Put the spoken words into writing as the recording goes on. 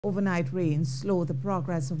Overnight rains slow the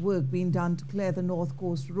progress of work being done to clear the North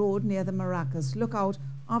Coast Road near the Maracas lookout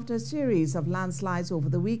after a series of landslides over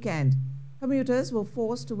the weekend. Commuters were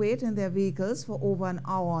forced to wait in their vehicles for over an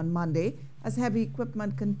hour on Monday as heavy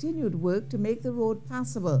equipment continued work to make the road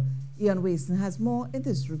passable. Ian Wason has more in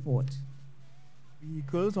this report.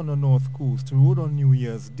 Vehicles on the North Coast Road on New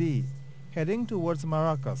Year's Day, heading towards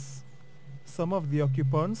Maracas. Some of the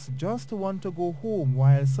occupants just want to go home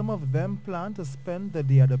while some of them plan to spend the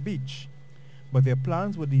day at the beach. But their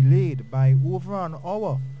plans were delayed by over an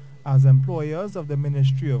hour as employers of the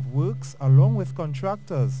Ministry of Works along with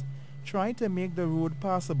contractors try to make the road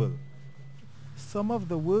passable. Some of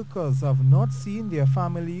the workers have not seen their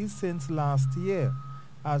families since last year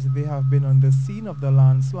as they have been on the scene of the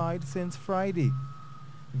landslide since Friday.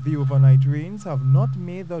 The overnight rains have not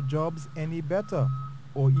made their jobs any better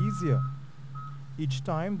or easier. Each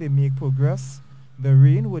time they make progress, the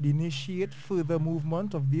rain would initiate further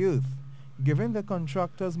movement of the earth, giving the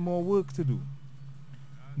contractors more work to do.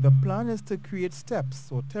 The plan is to create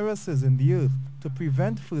steps or terraces in the earth to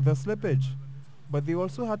prevent further slippage, but they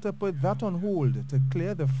also had to put that on hold to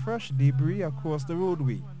clear the fresh debris across the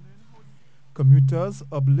roadway. Commuters,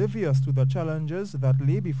 oblivious to the challenges that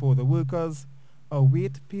lay before the workers,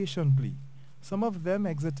 await patiently, some of them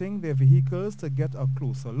exiting their vehicles to get a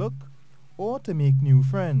closer look or to make new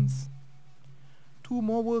friends. Two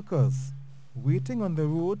more workers waiting on the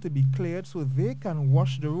road to be cleared so they can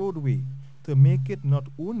wash the roadway to make it not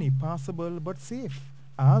only passable but safe,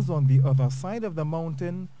 as on the other side of the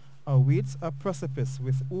mountain awaits a precipice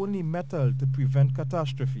with only metal to prevent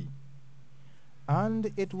catastrophe.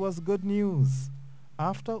 And it was good news.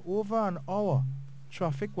 After over an hour,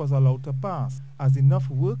 traffic was allowed to pass as enough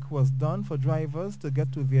work was done for drivers to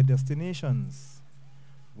get to their destinations.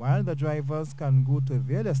 While the drivers can go to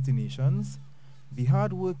their destinations, the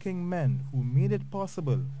hard-working men who made it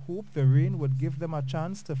possible hope the rain would give them a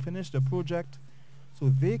chance to finish the project so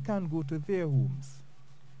they can go to their homes.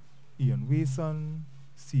 Ian Wason,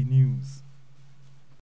 C News.